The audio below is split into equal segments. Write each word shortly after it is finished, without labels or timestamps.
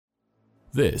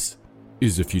This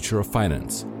is the Future of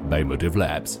Finance by Motive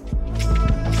Labs.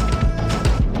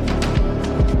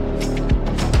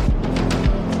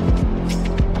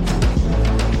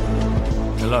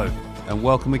 Hello, and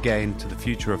welcome again to the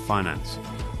Future of Finance,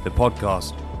 the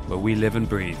podcast where we live and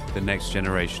breathe the next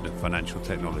generation of financial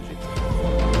technology.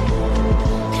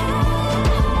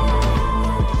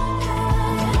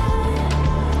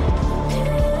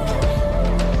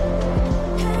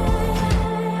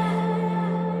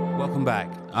 Welcome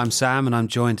back. I'm Sam, and I'm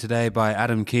joined today by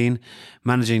Adam Keane,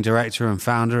 Managing Director and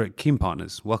Founder at Keane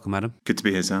Partners. Welcome, Adam. Good to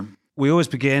be here, Sam. We always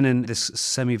begin in this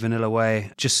semi-vanilla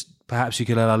way. Just perhaps you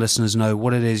could let our listeners know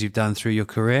what it is you've done through your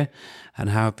career and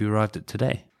how have you arrived at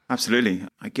today. Absolutely.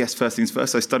 I guess first things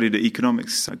first, I studied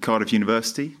economics at Cardiff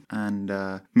University and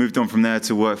moved on from there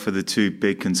to work for the two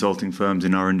big consulting firms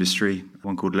in our industry,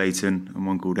 one called Leighton and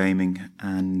one called Aiming,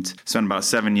 and spent about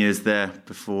 7 years there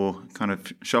before kind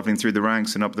of shuffling through the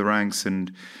ranks and up the ranks,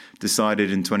 and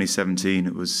decided in 2017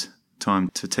 it was time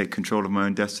to take control of my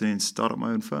own destiny and start up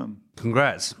my own firm.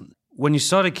 Congrats. When you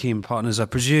started Keane Partners, I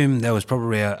presume there was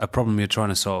probably a problem you're trying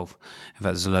to solve. In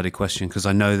fact, it's a loaded question because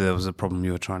I know there was a problem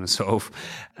you were trying to solve.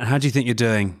 And how do you think you're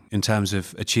doing in terms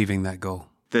of achieving that goal?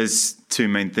 There's two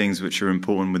main things which are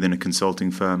important within a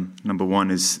consulting firm. Number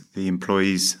one is the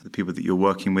employees, the people that you're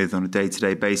working with on a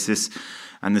day-to-day basis.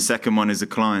 And the second one is the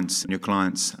clients and your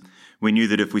clients. We knew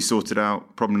that if we sorted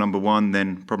out problem number one,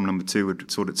 then problem number two would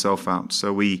sort itself out.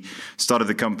 So we started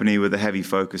the company with a heavy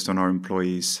focus on our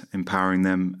employees, empowering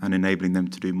them and enabling them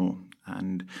to do more.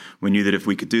 And we knew that if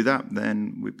we could do that,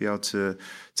 then we'd be able to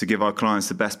give our clients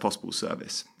the best possible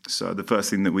service. So the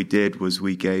first thing that we did was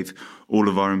we gave all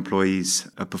of our employees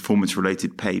a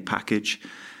performance-related pay package,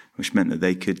 which meant that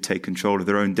they could take control of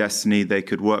their own destiny, they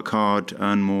could work hard,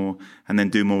 earn more, and then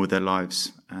do more with their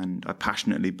lives. And I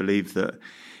passionately believe that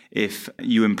if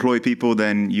you employ people,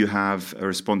 then you have a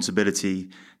responsibility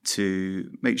to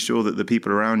make sure that the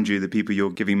people around you, the people you're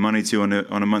giving money to on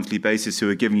a monthly basis who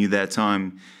are giving you their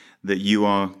time, that you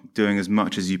are doing as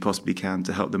much as you possibly can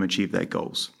to help them achieve their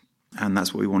goals. And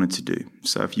that's what we wanted to do.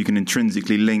 So if you can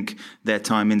intrinsically link their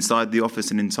time inside the office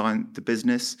and inside the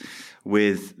business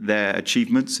with their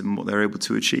achievements and what they're able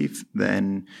to achieve,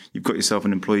 then you've got yourself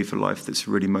an employee for life that's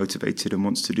really motivated and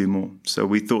wants to do more. So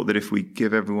we thought that if we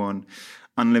give everyone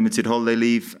unlimited holiday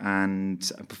leave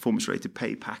and a performance-related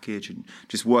pay package and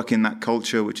just work in that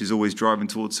culture, which is always driving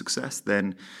towards success,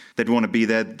 then they'd want to be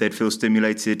there, they'd feel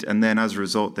stimulated, and then as a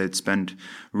result, they'd spend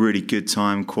really good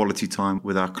time, quality time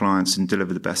with our clients and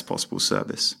deliver the best possible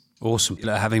service. Awesome.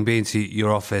 Having been to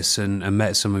your office and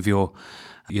met some of your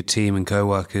team and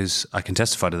co-workers, I can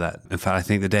testify to that. In fact, I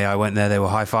think the day I went there, they were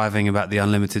high-fiving about the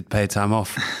unlimited paid time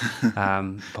off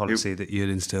policy that you had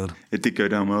instilled. It did go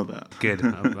down well, that. Good.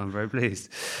 I'm very pleased.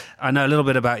 I know a little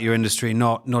bit about your industry,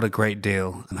 not a great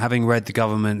deal. Having read the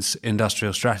government's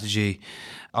industrial strategy,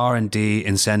 R&D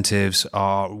incentives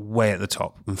are way at the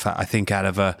top. In fact, I think out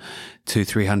of a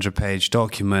 200-300 page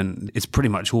document, it's pretty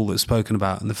much all that's spoken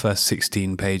about in the first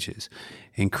 16 pages.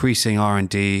 Increasing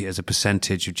R&D as a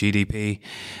percentage of GDP,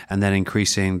 and then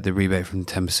increasing the rebate from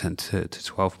 10% to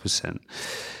 12%.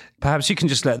 Perhaps you can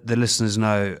just let the listeners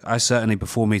know, I certainly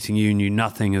before meeting you knew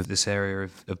nothing of this area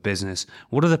of business.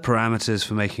 What are the parameters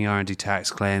for making R&D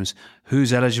tax claims?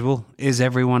 Who's eligible? Is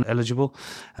everyone eligible?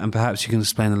 And perhaps you can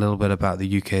explain a little bit about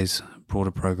the UK's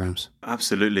broader programs.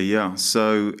 Absolutely, yeah.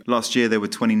 So last year there were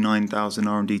 29,000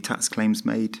 R&D tax claims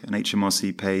made, and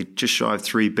HMRC paid just shy of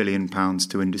 £3 billion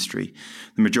to industry.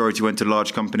 The majority went to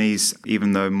large companies,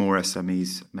 even though more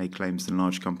SMEs made claims than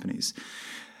large companies.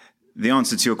 The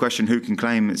answer to your question, who can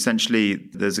claim, essentially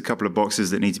there's a couple of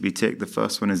boxes that need to be ticked. The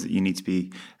first one is that you need to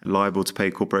be liable to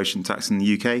pay corporation tax in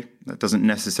the UK. That doesn't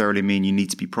necessarily mean you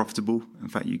need to be profitable. In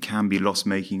fact, you can be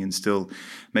loss-making and still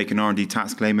make an R&D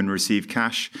tax claim and receive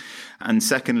cash. And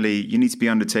secondly, you need to be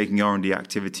undertaking R&D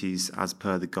activities as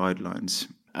per the guidelines.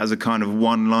 As a kind of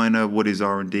one-liner, what is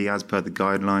R&D as per the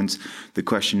guidelines? The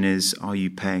question is, are you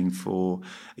paying for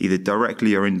either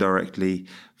directly or indirectly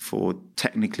for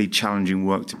technically challenging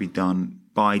work to be done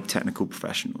by technical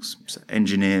professionals? So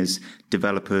engineers,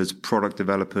 developers, product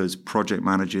developers, project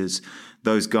managers,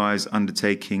 those guys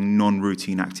undertaking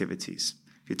non-routine activities.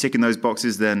 If you're ticking those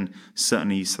boxes, then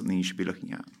certainly something you should be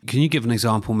looking at. Can you give an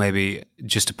example, maybe,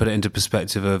 just to put it into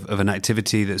perspective of an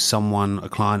activity that someone, a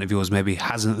client of yours, maybe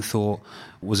hasn't thought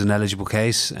was an eligible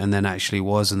case and then actually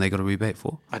was and they got a rebate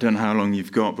for? I don't know how long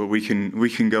you've got, but we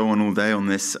can go on all day on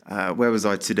this. Where was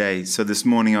I today? So this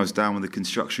morning I was down with a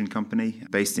construction company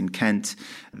based in Kent.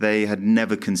 They had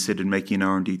never considered making an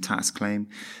R&D tax claim.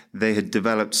 They had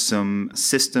developed some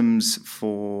systems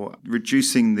for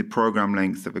reducing the program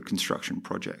length of a construction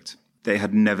project. they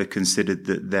had never considered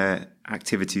that their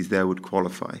activities there would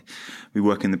qualify. We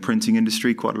work in the printing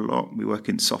industry quite a lot. We work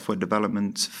in software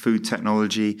development, food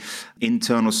technology.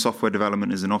 Internal software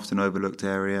development is an often overlooked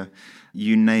area.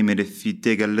 You name it, if you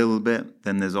dig a little bit,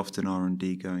 then there's often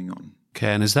R&D going on.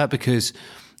 Okay, and is that because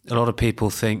a lot of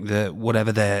people think that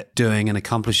whatever they're doing and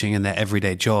accomplishing in their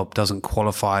everyday job doesn't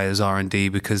qualify as R&D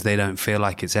because they don't feel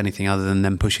like it's anything other than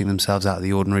them pushing themselves out of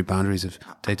the ordinary boundaries of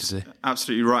day-to-day?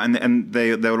 Absolutely right. And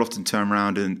they will often turn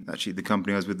around, and actually the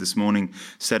company I was with this morning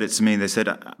said it to me. They said,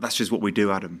 that's just what we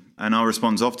do, Adam. And our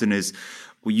response often is,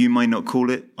 well, you might not call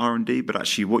it R&D, but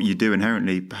actually what you do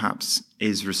inherently perhaps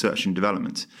is research and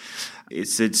development.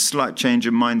 It's a slight change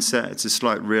of mindset. It's a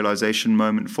slight realization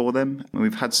moment for them. And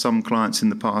we've had some clients in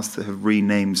the past that have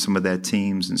renamed some of their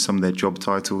teams and some of their job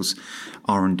titles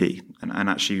R&D and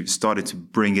actually started to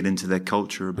bring it into their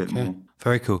culture a bit more.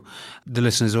 Very cool. The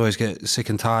listeners always get sick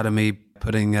and tired of me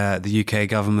putting the UK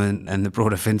government and the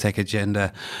broader fintech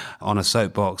agenda on a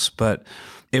soapbox, but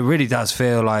it really does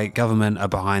feel like government are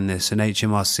behind this, and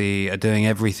HMRC are doing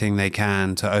everything they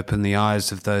can to open the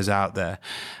eyes of those out there.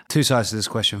 Two sides to this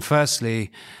question.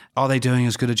 Firstly, are they doing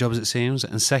as good a job as it seems?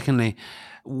 And secondly,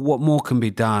 what more can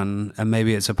be done? And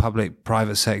maybe it's a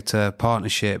public-private sector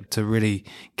partnership to really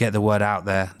get the word out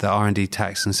there that R&D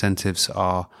tax incentives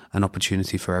are an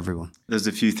opportunity for everyone. There's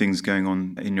a few things going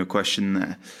on in your question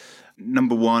there.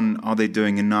 Number one, are they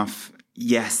doing enough?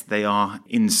 Yes, they are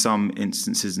in some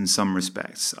instances, in some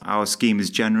respects. Our scheme is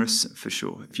generous, for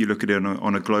sure. If you look at it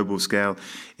on a global scale,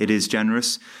 it is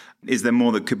generous. Is there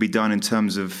more that could be done in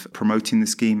terms of promoting the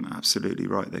scheme? Absolutely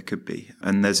right, there could be.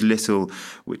 And there's little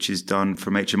which is done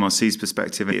from HMRC's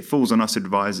perspective. It falls on us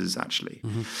advisors, actually.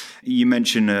 Mm-hmm. You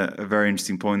mentioned a very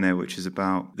interesting point there, which is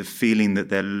about the feeling that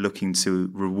they're looking to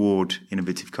reward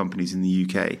innovative companies in the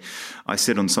UK. I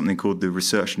sit on something called the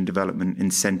Research and Development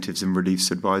Incentives and Reliefs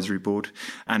Advisory Board.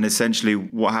 And essentially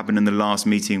what happened in the last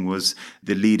meeting was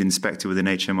the lead inspector within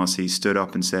HMRC stood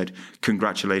up and said,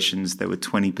 congratulations, there were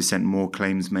 20% more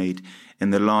claims made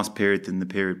in the last period than the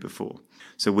period before.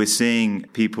 So we're seeing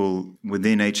people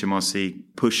within HMRC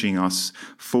pushing us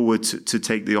forward to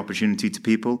take the opportunity to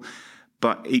people.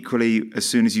 But equally, as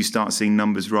soon as you start seeing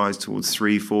numbers rise towards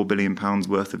 £3-4 billion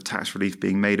worth of tax relief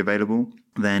being made available,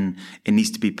 then it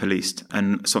needs to be policed.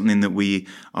 And something that we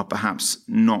are perhaps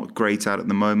not great at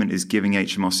the moment is giving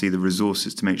HMRC the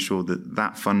resources to make sure that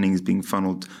that funding is being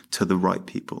funneled to the right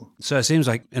people. So it seems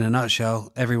like, in a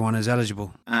nutshell, everyone is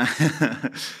eligible.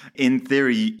 In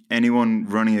theory, anyone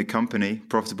running a company,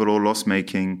 profitable or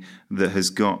loss-making, that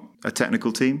has got a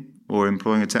technical team or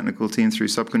employing a technical team through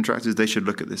subcontractors, they should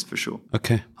look at this for sure.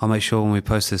 Okay. I'll make sure when we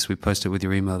post this, we post it with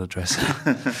your email address.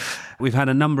 We've had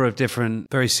a number of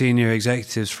different, very senior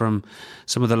executives from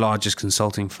some of the largest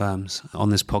consulting firms on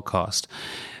this podcast.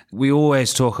 We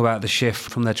always talk about the shift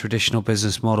from their traditional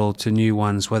business model to new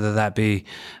ones, whether that be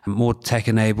more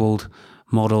tech-enabled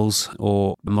models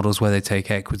or models where they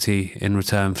take equity in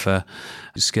return for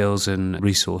skills and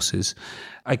resources.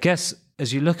 I guess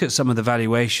as you look at some of the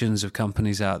valuations of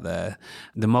companies out there,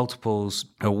 the multiples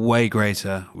are way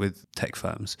greater with tech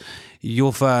firms.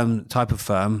 Your firm, type of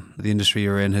firm, the industry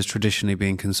you're in, has traditionally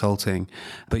been consulting,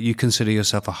 but you consider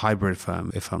yourself a hybrid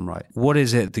firm, if I'm right. What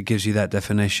is it that gives you that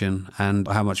definition, and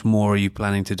how much more are you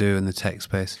planning to do in the tech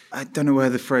space? I don't know where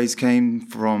the phrase came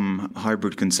from,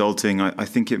 hybrid consulting. I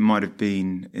think it might have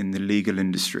been in the legal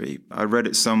industry. I read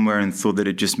it somewhere and thought that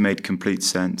it just made complete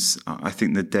sense. I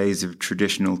think the days of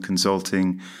traditional consulting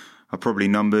are probably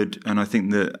numbered, and I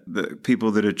think that the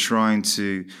people that are trying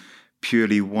to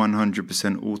purely 100%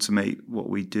 automate what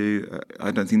we do,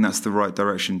 I don't think that's the right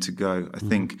direction to go. I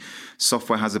think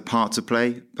software has a part to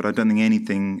play, but I don't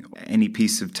think any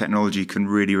piece of technology can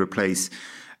really replace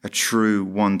a true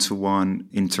one-to-one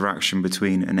interaction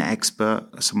between an expert,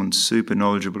 someone super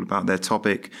knowledgeable about their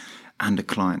topic, and a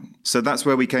client. So that's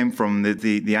where we came from,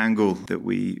 the angle that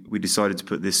we decided to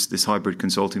put this hybrid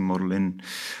consulting model in.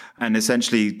 And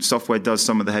essentially, software does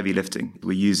some of the heavy lifting.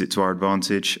 We use it to our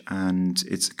advantage, and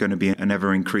it's going to be an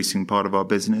ever-increasing part of our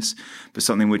business. But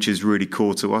something which is really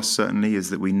core to us, certainly,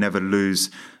 is that we never lose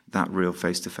that real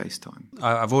face-to-face time.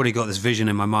 I've already got this vision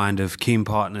in my mind of Keen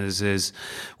Partners as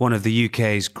one of the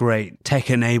UK's great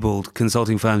tech-enabled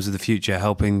consulting firms of the future,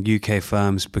 helping UK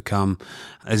firms become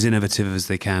as innovative as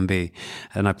they can be.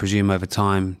 And I presume over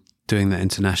time, doing that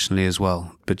internationally as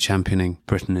well, but championing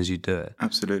Britain as you do it.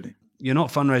 Absolutely. You're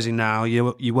not fundraising now.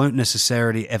 You won't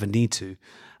necessarily ever need to.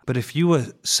 But if you were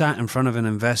sat in front of an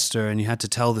investor and you had to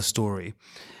tell the story,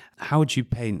 how would you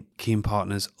paint Keen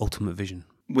Partners' ultimate vision?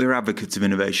 We're advocates of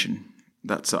innovation.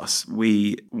 That's us.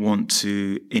 We want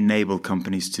to enable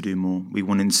companies to do more. We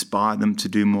want to inspire them to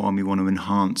do more, and we want to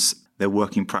enhance their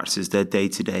working practices, their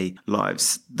day-to-day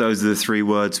lives. Those are the three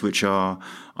words which are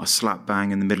slap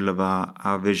bang in the middle of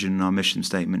our vision, our mission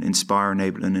statement: inspire,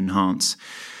 enable, and enhance.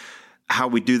 How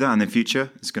we do that in the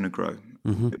future is going to grow.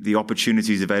 The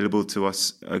opportunities available to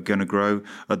us are going to grow.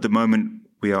 At the moment,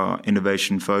 we are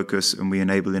innovation focused and we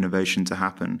enable innovation to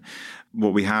happen.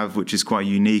 What we have, which is quite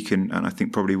unique, and I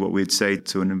think probably what we'd say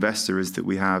to an investor, is that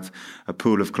we have a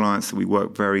pool of clients that we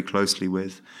work very closely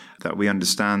with, that we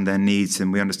understand their needs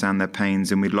and we understand their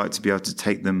pains, and we'd like to be able to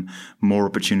take them more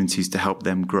opportunities to help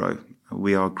them grow.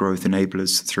 We are growth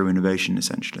enablers through innovation,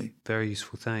 essentially. Very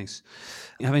useful, thanks.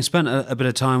 Having spent a bit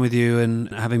of time with you and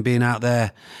having been out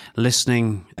there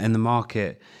listening in the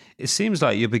market, it seems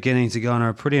like you're beginning to garner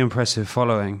a pretty impressive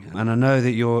following. And I know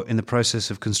that you're in the process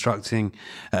of constructing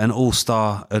an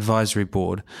all-star advisory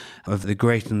board of the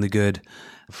great and the good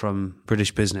from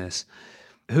British business.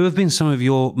 Who have been some of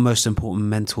your most important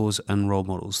mentors and role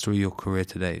models through your career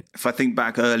to date? If I think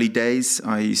back early days,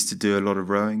 I used to do a lot of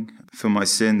rowing. For my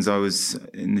sins, I was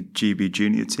in the GB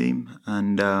junior team.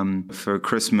 And for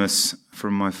Christmas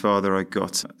from my father, I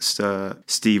got Sir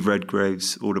Steve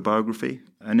Redgrave's autobiography.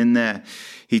 And in there,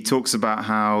 he talks about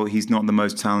how he's not the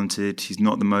most talented, he's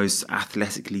not the most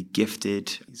athletically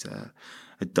gifted. He's a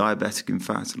diabetic, in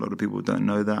fact. A lot of people don't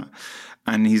know that.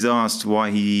 And he's asked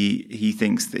why he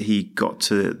thinks that he got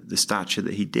to the stature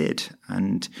that he did.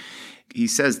 And he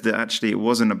says that actually it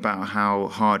wasn't about how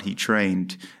hard he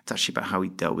trained. It's actually about how he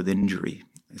dealt with injury.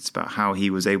 It's about how he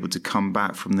was able to come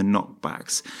back from the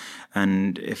knockbacks.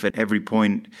 And if at every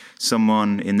point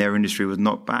someone in their industry was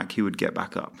knocked back, he would get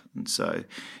back up. And so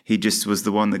he just was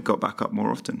the one that got back up more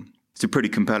often. It's a pretty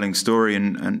compelling story.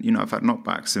 And you know, I've had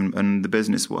knockbacks and the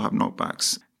business will have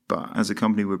knockbacks. But as a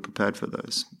company, we're prepared for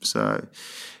those. So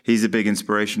he's a big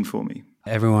inspiration for me.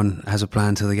 Everyone has a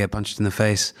plan till they get punched in the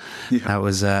face. Yeah. That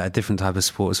was a different type of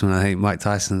sportsman. I think Mike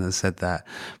Tyson has said that.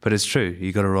 But it's true.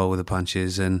 You got to roll with the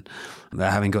punches. And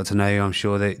having got to know you, I'm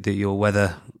sure that you'll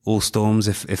weather all storms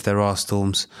if there are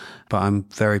storms. But I'm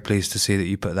very pleased to see that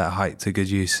you put that height to good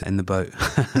use in the boat.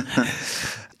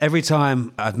 Every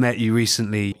time I've met you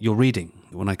recently, you're reading.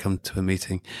 When I come to a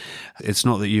meeting, it's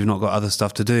not that you've not got other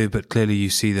stuff to do, but clearly you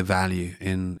see the value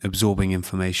in absorbing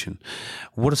information.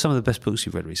 What are some of the best books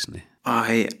you've read recently?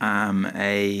 I am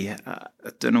I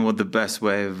don't know what the best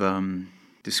way of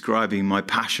describing my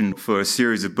passion for a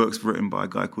series of books written by a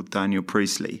guy called Daniel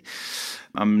Priestley.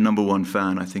 I'm number one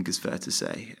fan, I think is fair to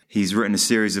say. He's written a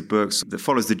series of books that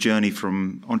follows the journey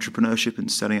from entrepreneurship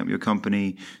and setting up your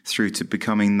company through to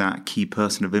becoming that key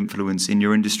person of influence in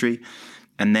your industry,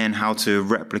 and then how to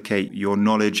replicate your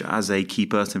knowledge as a key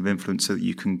person of influence so that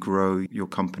you can grow your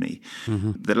company.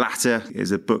 Mm-hmm. The latter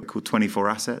is a book called 24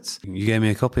 Assets. You gave me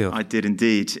a copy of it. I did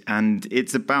indeed. And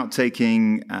it's about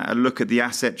taking a look at the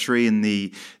asset tree and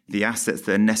the assets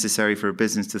that are necessary for a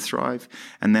business to thrive,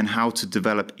 and then how to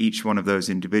develop each one of those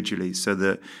individually so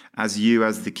that as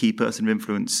the key person of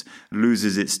influence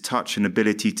loses its touch and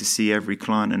ability to see every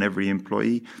client and every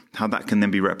employee, how that can then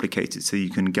be replicated so you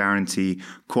can guarantee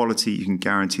quality, you can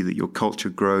guarantee that your culture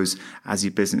grows as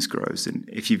your business grows. And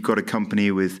if you've got a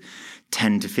company with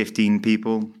 10 to 15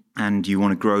 people, and you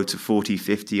want to grow to 40,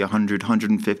 50, 100,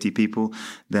 150 people,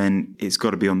 then it's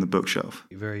got to be on the bookshelf.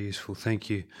 Very useful. Thank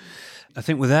you. I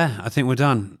think we're there. I think we're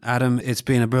done. Adam, it's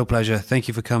been a real pleasure. Thank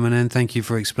you for coming in. Thank you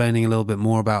for explaining a little bit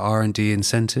more about R&D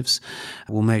incentives.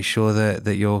 We'll make sure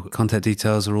that your contact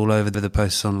details are all over the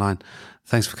posts online.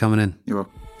 Thanks for coming in. You're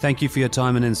welcome. Thank you for your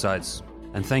time and insights.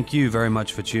 And thank you very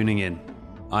much for tuning in.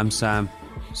 I'm Sam.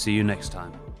 See you next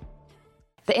time.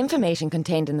 The information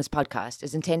contained in this podcast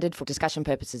is intended for discussion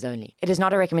purposes only. It is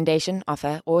not a recommendation,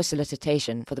 offer, or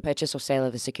solicitation for the purchase or sale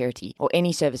of a security or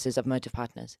any services of Motive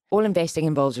Partners. All investing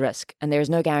involves risk, and there is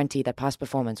no guarantee that past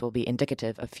performance will be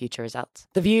indicative of future results.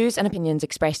 The views and opinions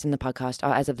expressed in the podcast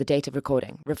are as of the date of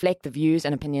recording, reflect the views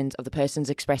and opinions of the persons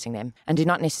expressing them, and do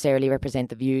not necessarily represent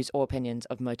the views or opinions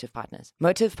of Motive Partners.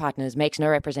 Motive Partners makes no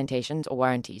representations or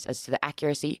warranties as to the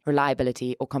accuracy,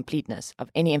 reliability, or completeness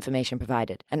of any information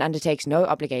provided, and undertakes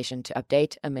no obligation to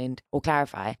update, amend, or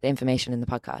clarify the information in the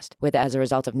podcast, whether as a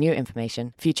result of new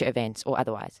information, future events, or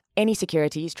otherwise. Any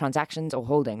securities, transactions, or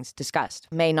holdings discussed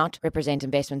may not represent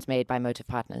investments made by Motive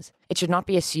Partners. It should not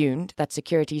be assumed that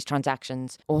securities,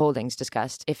 transactions, or holdings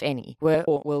discussed, if any, were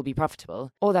or will be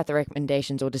profitable, or that the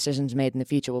recommendations or decisions made in the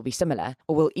future will be similar,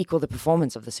 or will equal the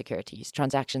performance of the securities,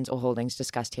 transactions, or holdings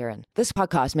discussed herein. This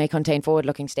podcast may contain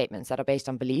forward-looking statements that are based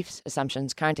on beliefs,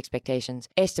 assumptions, current expectations,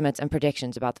 estimates, and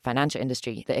predictions about the financial industry,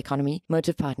 the economy,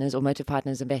 Motive Partners, or Motive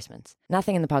Partners investments.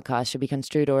 Nothing in the podcast should be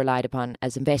construed or relied upon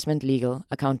as investment, legal,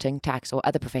 accounting, tax, or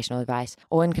other professional advice,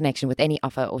 or in connection with any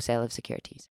offer or sale of securities.